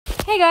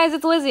Hey guys,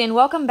 it's Lizzie, and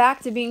welcome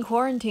back to being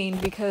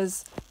quarantined,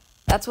 because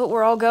that's what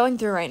we're all going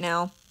through right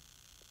now.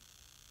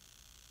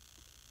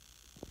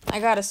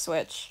 I got a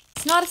Switch.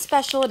 It's not a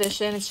special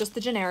edition, it's just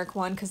the generic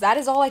one, because that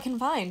is all I can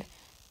find.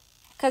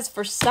 Because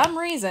for some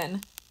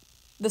reason,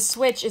 the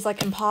Switch is,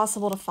 like,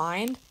 impossible to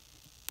find.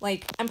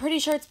 Like, I'm pretty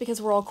sure it's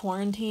because we're all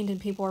quarantined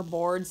and people are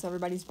bored, so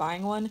everybody's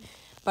buying one.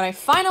 But I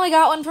finally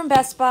got one from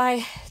Best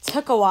Buy. It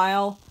took a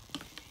while.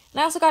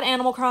 And I also got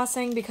Animal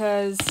Crossing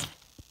because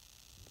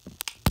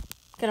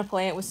gonna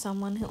play it with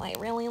someone who I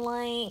really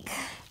like.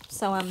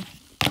 So,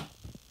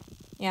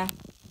 yeah.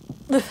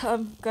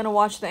 I'm gonna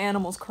watch the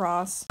animals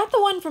cross. I got the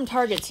one from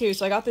Target too,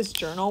 so I got this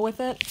journal with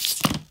it.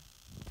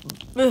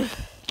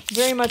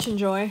 Very much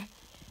enjoy.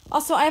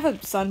 Also, I have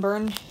a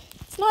sunburn.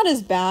 It's not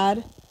as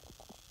bad.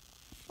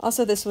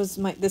 Also, this is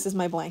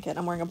my blanket.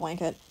 I'm wearing a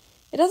blanket.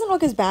 It doesn't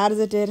look as bad as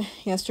it did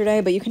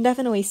yesterday, but you can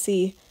definitely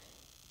see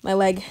my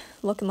leg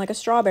looking like a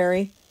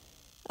strawberry.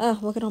 Oh,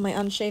 look at all my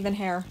unshaven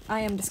hair.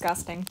 I am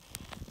disgusting.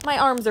 My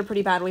arms are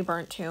pretty badly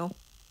burnt, too.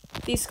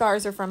 These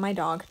scars are from my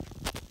dog.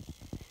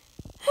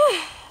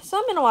 So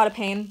I'm in a lot of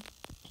pain.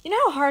 You know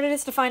how hard it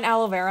is to find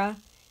aloe vera?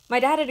 My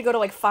dad had to go to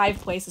like 5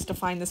 places to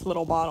find this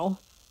little bottle.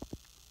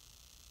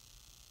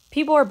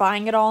 People are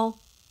buying it all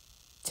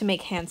to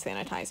make hand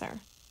sanitizer.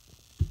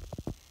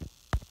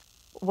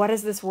 What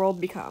has this world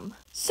become?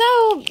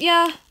 So,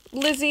 yeah,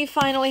 Lizzie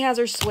finally has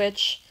her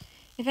Switch.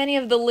 If any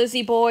of the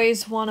Lizzie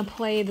boys want to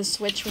play the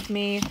Switch with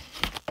me,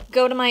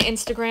 go to my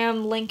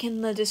Instagram, link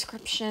in the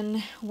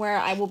description, where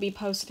I will be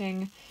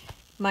posting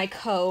my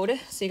code,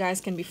 so you guys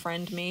can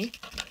befriend me.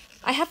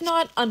 I have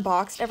not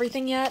unboxed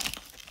everything yet,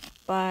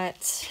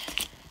 but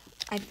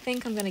I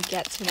think I'm gonna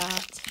get to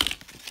that.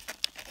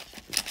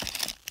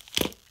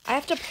 I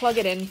have to plug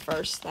it in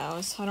first,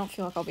 though, so I don't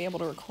feel like I'll be able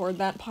to record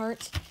that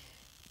part.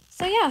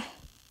 So yeah,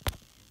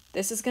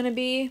 this is gonna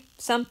be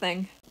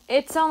something.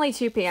 It's only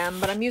 2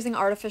 p.m., but I'm using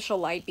artificial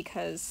light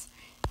because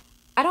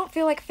I don't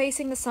feel like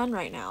facing the sun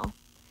right now.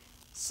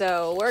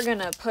 So we're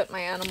gonna put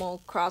my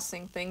Animal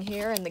Crossing thing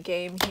here and the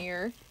game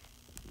here.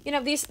 You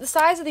know, the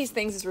size of these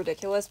things is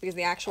ridiculous because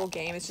the actual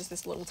game is just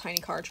this little tiny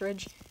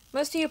cartridge.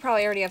 Most of you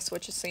probably already have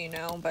Switches, so you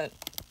know, but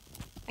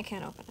I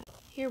can't open it.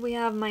 Here we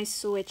have my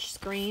Switch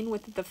screen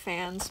with the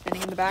fan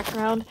spinning in the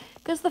background,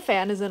 because the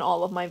fan is in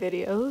all of my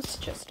videos,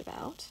 just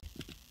about.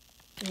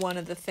 One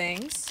of the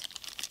things.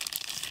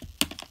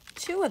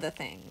 2 of the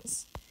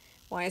things.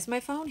 Why is my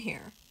phone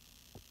here?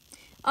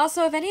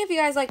 Also, if any of you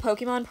guys like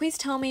Pokemon, please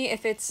tell me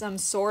if it's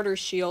Sword or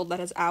Shield that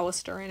has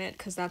Alistair in it,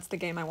 because that's the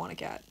game I want to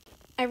get.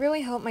 I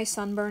really hope my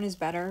sunburn is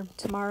better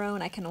tomorrow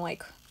and I can,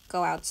 like,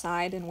 go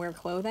outside and wear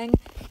clothing.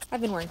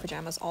 I've been wearing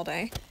pajamas all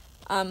day.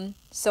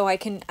 So I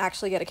can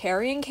actually get a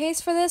carrying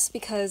case for this,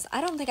 because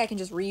I don't think I can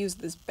just reuse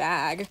this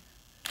bag.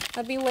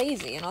 I'd be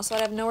lazy, and also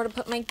I'd have nowhere to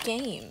put my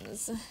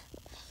games.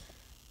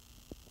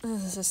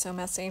 This is so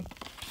messy.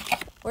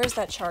 Where's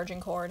that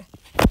charging cord?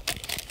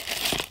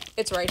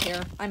 It's right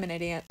here. I'm an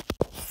idiot.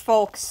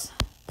 Folks,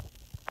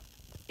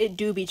 it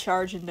do be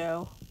charging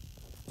though.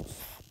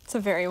 It's a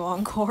very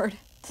long cord.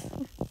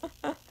 Oh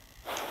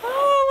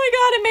my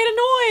god, it made a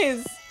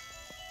noise!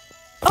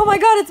 Oh my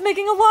god, it's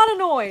making a lot of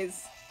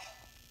noise!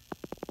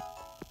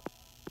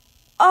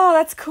 Oh,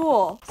 that's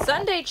cool.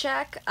 Sunday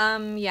check.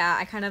 Yeah,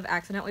 I kind of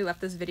accidentally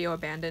left this video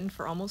abandoned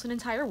for almost an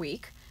entire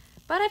week,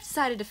 but I've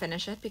decided to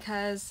finish it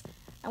because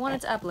I wanted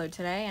to upload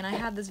today and I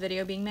had this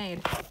video being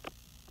made.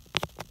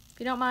 If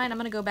you don't mind, I'm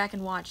gonna go back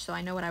and watch so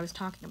I know what I was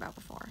talking about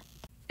before.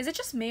 Is it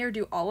just me, or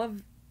do all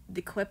of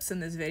the clips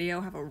in this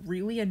video have a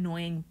really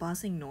annoying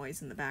buzzing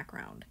noise in the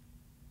background?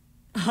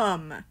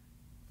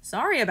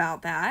 Sorry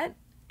about that.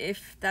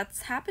 If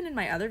that's happened in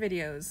my other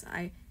videos,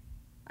 I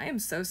am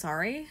so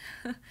sorry.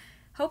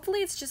 Hopefully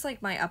it's just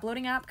like my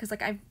uploading app, because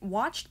like I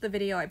watched the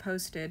video I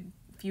posted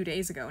a few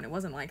days ago and it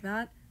wasn't like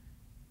that.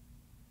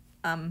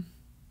 Oh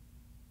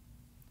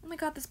my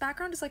god, this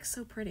background is like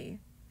so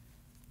pretty.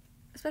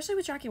 Especially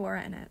with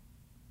Draculaura in it.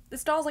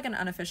 This doll's like an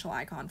unofficial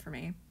icon for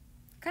me.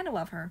 I kind of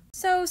love her.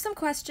 So, some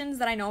questions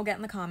that I know I'll get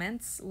in the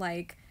comments,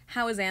 like,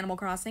 how is Animal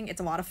Crossing?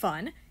 It's a lot of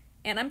fun.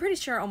 And I'm pretty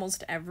sure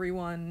almost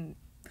everyone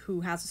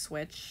who has a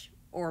Switch,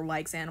 or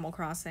likes Animal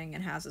Crossing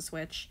and has a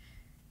Switch,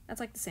 that's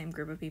like the same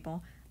group of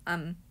people,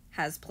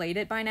 has played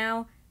it by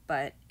now,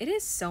 but it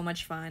is so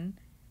much fun.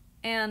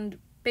 And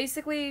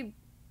basically,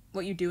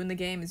 what you do in the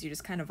game is you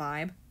just kind of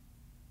vibe.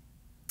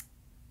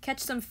 Catch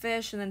some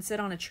fish and then sit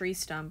on a tree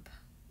stump.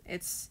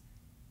 It's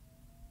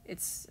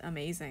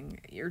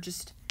amazing. You're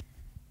just...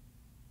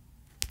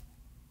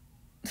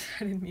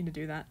 I didn't mean to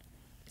do that.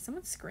 Is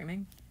someone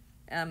screaming?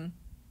 You're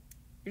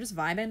just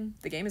vibing.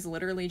 The game is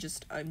literally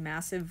just a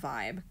massive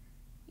vibe.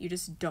 You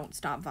just don't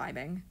stop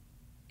vibing.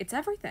 It's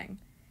everything.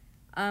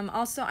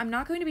 Also, I'm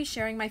not going to be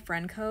sharing my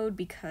friend code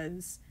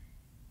because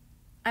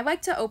I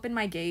like to open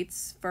my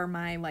gates for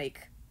my,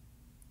 like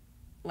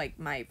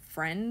my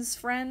friends'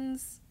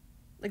 friends.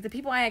 Like, the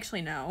people I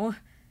actually know.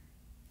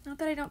 Not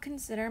that I don't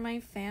consider my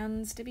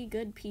fans to be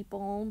good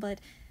people,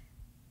 but,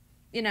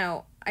 you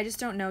know, I just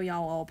don't know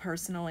y'all all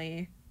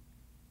personally,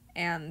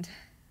 and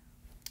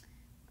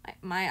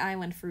My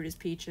island fruit is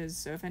peaches,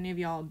 so if any of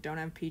y'all don't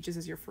have peaches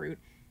as your fruit,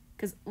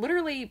 because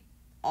literally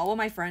all of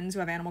my friends who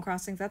have Animal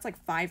Crossings, that's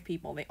like 5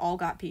 people, they all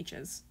got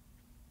peaches.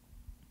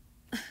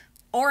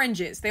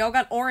 Oranges. They all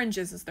got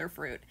oranges as their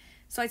fruit.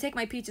 So I take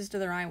my peaches to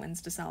their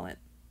islands to sell it.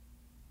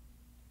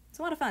 It's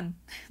a lot of fun.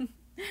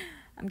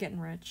 I'm getting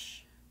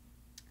rich.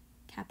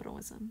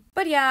 Capitalism.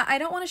 But yeah, I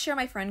don't want to share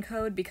my friend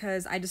code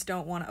because I just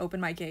don't want to open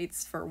my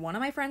gates for one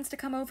of my friends to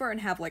come over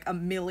and have like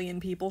 1 million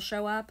people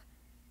show up.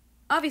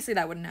 Obviously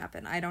that wouldn't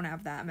happen. I don't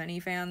have that many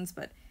fans,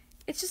 but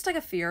it's just like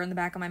a fear in the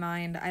back of my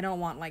mind. I don't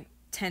want like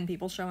 10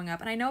 people showing up.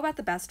 And I know about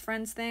the best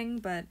friends thing,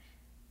 but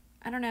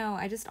I don't know.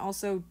 I just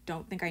also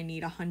don't think I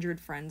need 100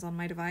 friends on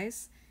my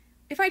device.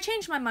 If I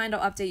change my mind,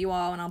 I'll update you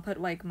all and I'll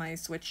put like my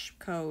Switch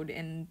code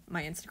in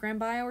my Instagram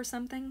bio or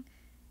something.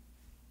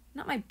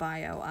 Not my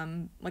bio,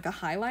 like a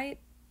highlight.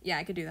 Yeah,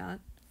 I could do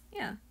that.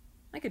 Yeah,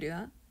 I could do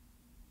that.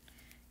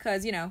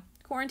 'Cause, you know,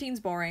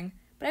 quarantine's boring,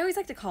 but I always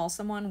like to call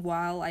someone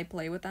while I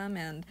play with them,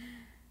 and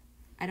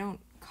I don't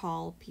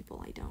call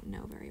people I don't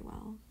know very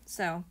well.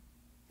 So,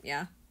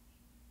 yeah.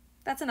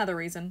 That's another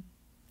reason.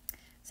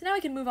 So now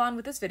we can move on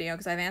with this video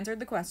because I've answered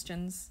the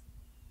questions.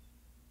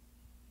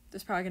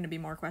 There's probably going to be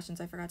more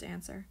questions I forgot to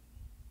answer.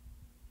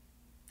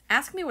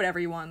 Ask me whatever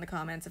you want in the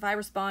comments. If I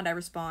respond, I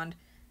respond.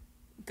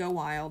 Go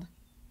wild.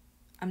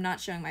 I'm not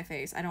showing my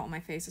face. I don't want my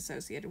face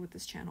associated with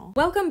this channel.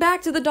 Welcome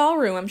back to the doll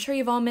room. I'm sure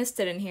you've all missed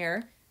it in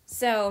here.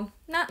 So,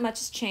 not much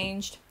has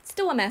changed.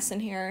 Still a mess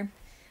in here.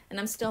 And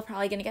I'm still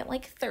probably going to get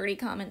like 30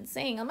 comments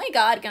saying, "Oh my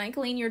god, can I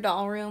clean your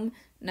doll room?"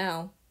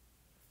 No.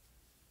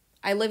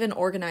 I live in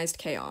organized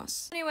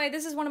chaos. Anyway,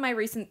 this is one of my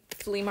recent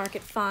flea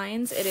market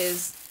finds. It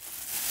is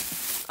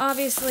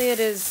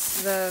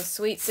the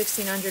sweet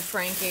 1600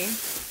 Frankie.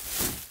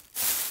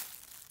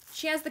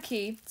 She has the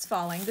key. It's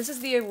falling. This is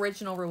the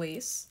original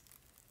release.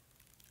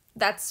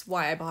 That's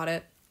why I bought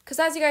it. Because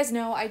as you guys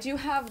know, I do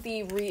have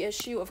the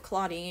reissue of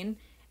Claudine.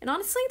 And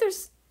honestly,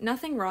 there's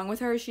nothing wrong with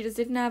her. She just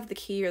didn't have the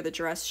key or the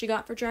dress she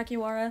got for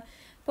Draculaura.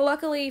 But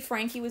luckily,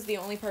 Frankie was the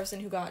only person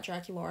who got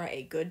Draculaura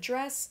a good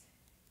dress.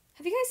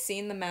 Have you guys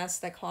seen the mess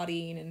that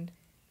Claudine and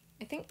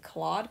I think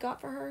Claude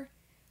got for her?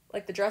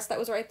 Like the dress that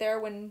was right there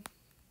when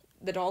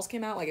the dolls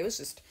came out? Like it was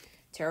just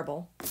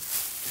terrible.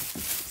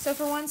 So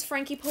for once,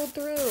 Frankie pulled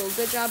through.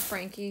 Good job,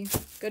 Frankie.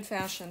 Good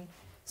fashion.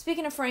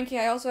 Speaking of Frankie,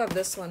 I also have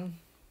this one.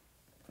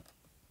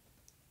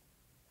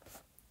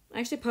 I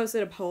actually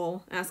posted a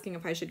poll asking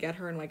if I should get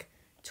her and like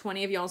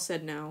 20 of y'all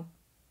said no.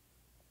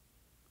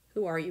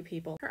 Who are you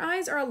people? Her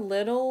eyes are a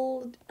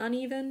little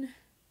uneven,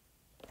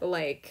 but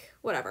like,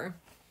 whatever.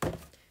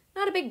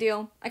 Not a big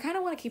deal. I kind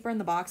of want to keep her in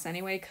the box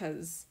anyway,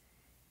 because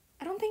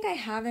I don't think I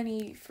have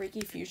any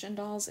Freaky Fusion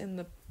dolls in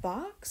the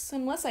box,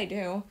 unless I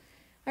do.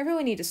 I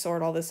really need to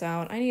sort all this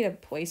out. I need a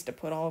place to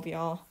put all of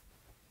y'all.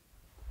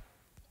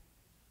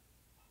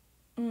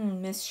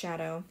 Miss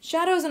Shadow.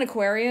 Shadow's an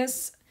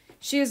Aquarius.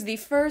 She is the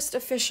first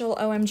official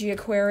OMG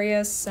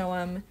Aquarius,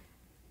 so,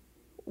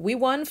 we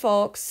won,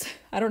 folks.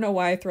 I don't know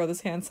why I throw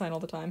this hand sign all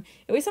the time.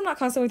 At least I'm not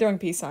constantly throwing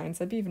peace signs.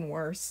 That'd be even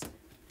worse.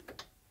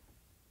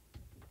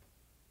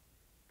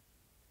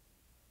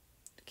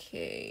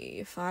 Okay,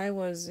 if I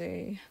was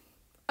a...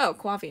 Oh,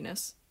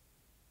 Qua-Venus.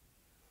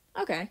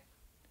 Okay.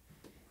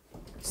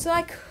 So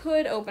I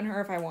could open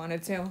her if I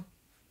wanted to.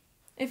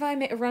 If I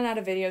run out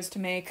of videos to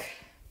make.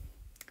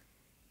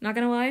 Not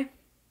gonna lie,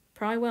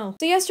 probably will.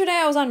 So yesterday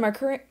I was on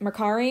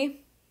Mercari.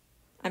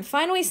 I'm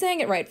finally saying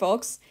it right,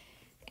 folks.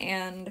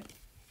 And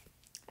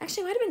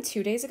actually it might have been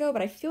 2 days ago,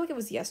 but I feel like it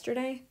was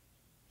yesterday.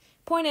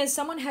 Point is,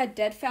 someone had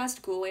Dead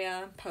Fast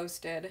Ghoulia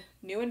posted.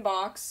 New in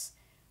box.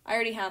 I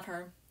already have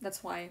her.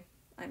 That's why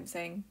I'm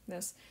saying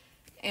this.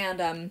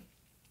 And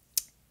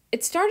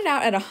it started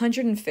out at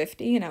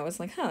 150 and I was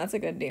like, huh, that's a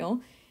good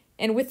deal.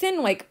 And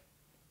within like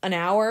an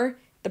hour,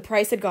 the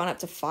price had gone up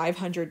to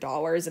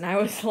 $500 and I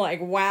was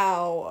like,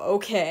 wow,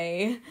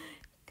 okay.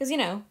 Because, you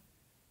know,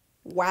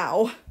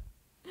 wow.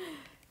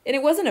 And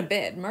it wasn't a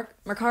bid.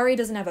 Mercari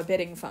doesn't have a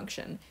bidding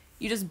function.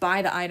 You just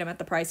buy the item at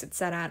the price it's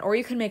set at, or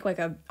you can make like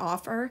a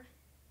offer.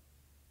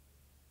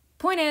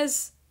 Point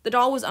is, the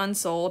doll was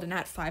unsold and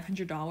at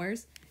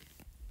 $500.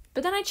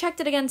 But then I checked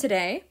it again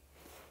today,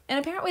 and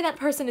apparently that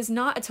person is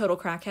not a total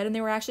crackhead, and they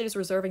were actually just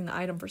reserving the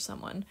item for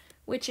someone,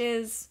 which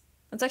is,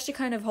 that's actually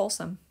kind of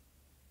wholesome.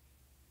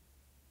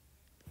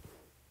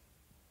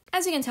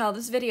 As you can tell,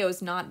 this video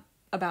is not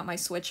about my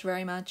Switch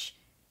very much.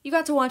 You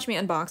got to watch me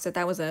unbox it,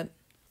 that was it.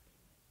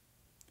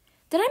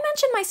 Did I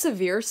mention my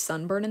severe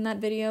sunburn in that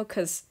video?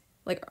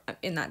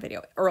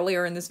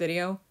 Earlier in this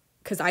video?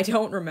 Because I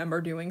don't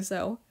remember doing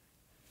so.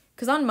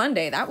 Because on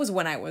Monday, that was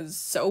when I was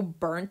so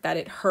burnt that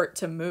it hurt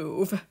to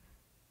move.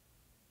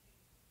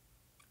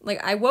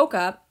 Like, I woke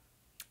up,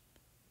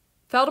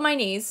 fell to my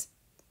knees,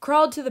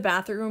 crawled to the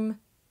bathroom,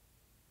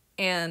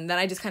 and then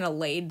I just kind of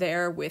laid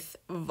there with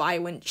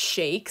violent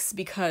shakes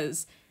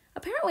because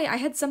apparently I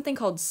had something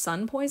called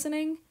sun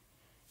poisoning.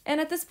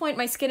 And at this point,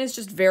 my skin is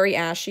just very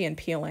ashy and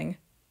peeling.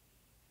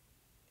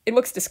 It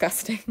looks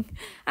disgusting.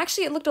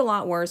 Actually, it looked a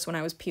lot worse when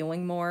I was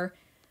peeling more,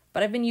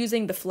 but I've been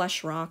using the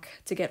Flesh Rock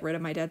to get rid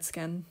of my dead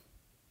skin.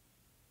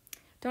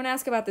 Don't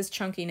ask about this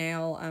chunky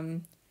nail.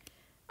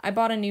 I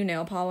bought a new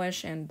nail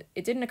polish, and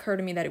it didn't occur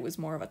to me that it was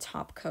more of a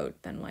top coat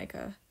than, like,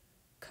 a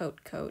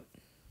coat.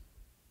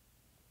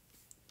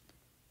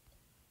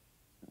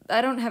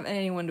 I don't have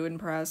anyone to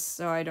impress,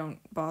 so I don't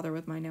bother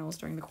with my nails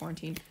during the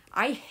quarantine.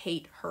 I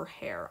hate her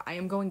hair. I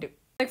am going to...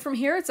 Like, from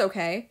here, it's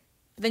okay.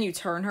 But then you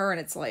turn her, and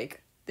it's,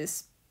 like,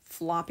 this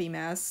floppy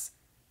mess.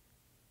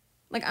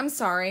 Like, I'm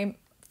sorry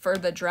for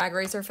the Drag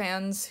Racer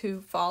fans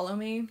who follow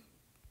me,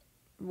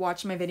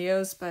 watch my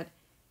videos, but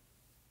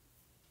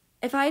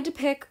if I had to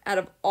pick out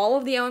of all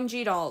of the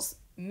OMG dolls,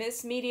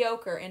 Miss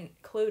Mediocre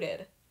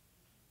included,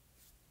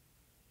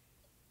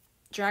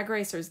 Drag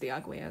Racer's the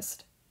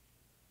ugliest.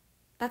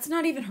 That's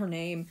not even her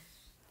name.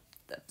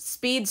 The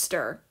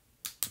Speedster.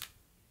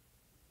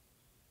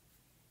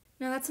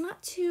 Now, that's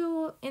not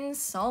to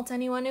insult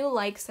anyone who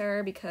likes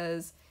her,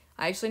 because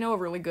I actually know a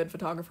really good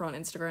photographer on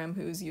Instagram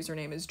whose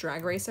username is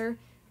Drag Racer.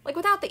 Like,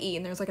 without the E,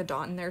 and there's, like, a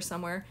dot in there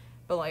somewhere.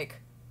 But,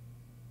 like...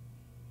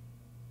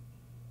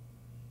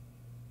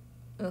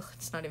 Ugh,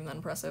 it's not even that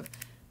impressive.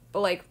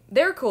 But, like,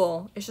 they're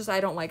cool. It's just I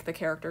don't like the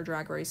character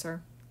Drag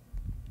Racer.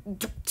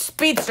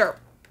 Speedster!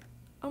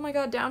 Oh my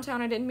god,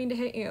 Downtown, I didn't mean to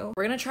hit you.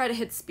 We're gonna try to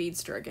hit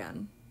Speedster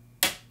again.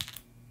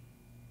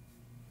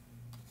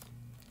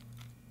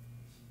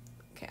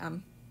 Okay,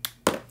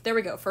 there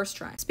we go, first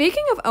try.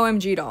 Speaking of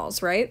OMG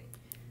dolls, right?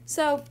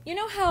 So, you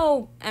know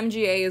how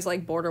MGA is,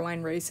 like,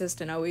 borderline racist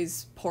and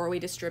always poorly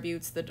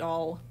distributes the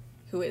doll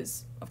who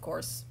is, of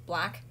course,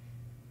 black?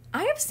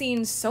 I have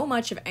seen so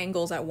much of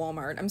Angles at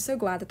Walmart. I'm so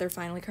glad that they're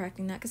finally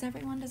correcting that, because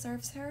everyone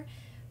deserves her.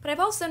 But I've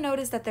also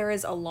noticed that there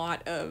is a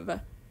lot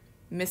of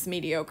Miss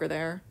Mediocre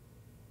there.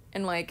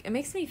 And, like, it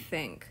makes me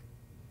think,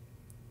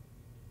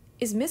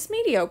 is Miss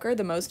Mediocre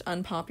the most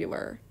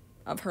unpopular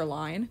of her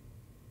line?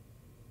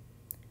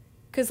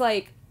 Because,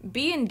 like,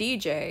 B and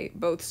DJ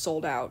both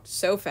sold out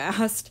so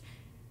fast.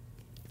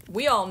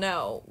 We all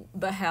know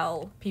the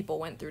hell people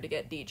went through to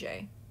get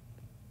DJ.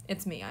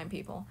 It's me, I'm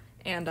people.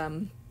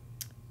 And,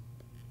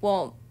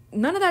 well,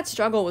 none of that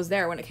struggle was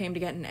there when it came to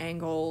getting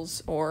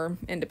Angles or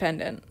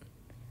Independent.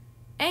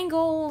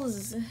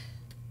 Angles...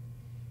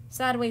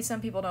 Sadly,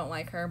 some people don't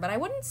like her, but I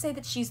wouldn't say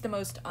that she's the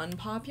most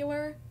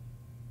unpopular.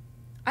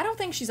 I don't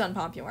think she's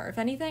unpopular. If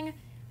anything,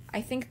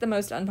 I think the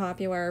most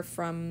unpopular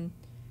from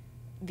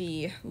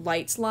the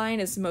Lights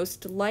line is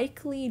most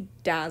likely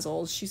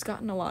Dazzle. She's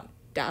gotten a lot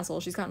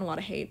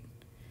of hate.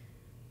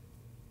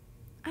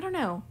 I don't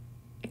know.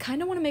 I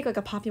kind of want to make, like,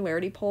 a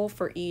popularity poll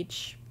for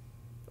each,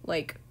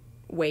 like,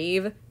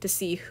 wave to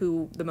see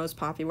who the most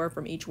popular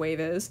from each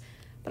wave is.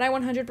 But I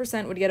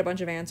 100% would get a bunch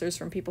of answers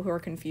from people who are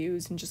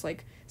confused and just,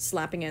 like,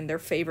 slapping in their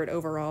favorite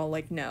overall.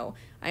 Like, no,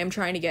 I am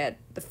trying to get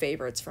the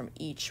favorites from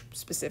each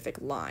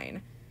specific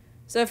line.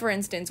 So, for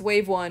instance,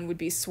 wave 1 would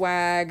be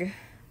Swag,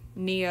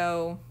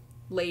 Neo,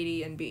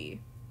 Lady, and B.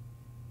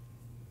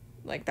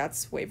 Like,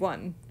 that's wave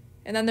 1.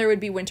 And then there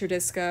would be Winter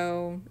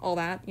Disco, all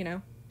that, you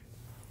know.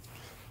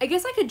 I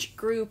guess I could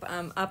group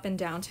Up and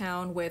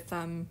Downtown with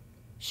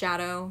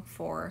Shadow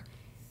for...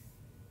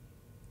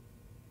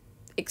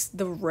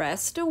 the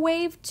rest of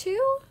wave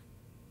 2?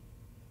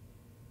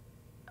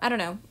 I don't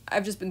know.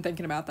 I've just been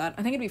thinking about that.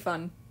 I think it'd be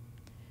fun.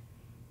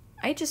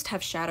 I just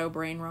have shadow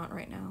brain rot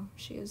right now.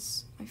 She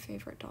is my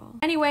favorite doll.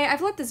 Anyway,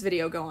 I've let this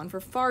video go on for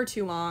far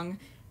too long.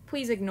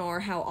 Please ignore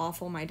how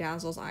awful my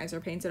Dazzle's eyes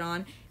are painted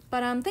on.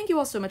 But thank you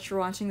all so much for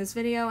watching this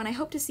video, and I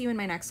hope to see you in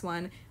my next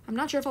one. I'm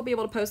not sure if I'll be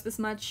able to post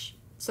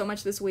so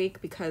much this week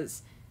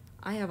because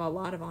I have a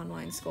lot of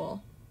online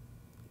school.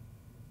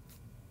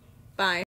 Bye.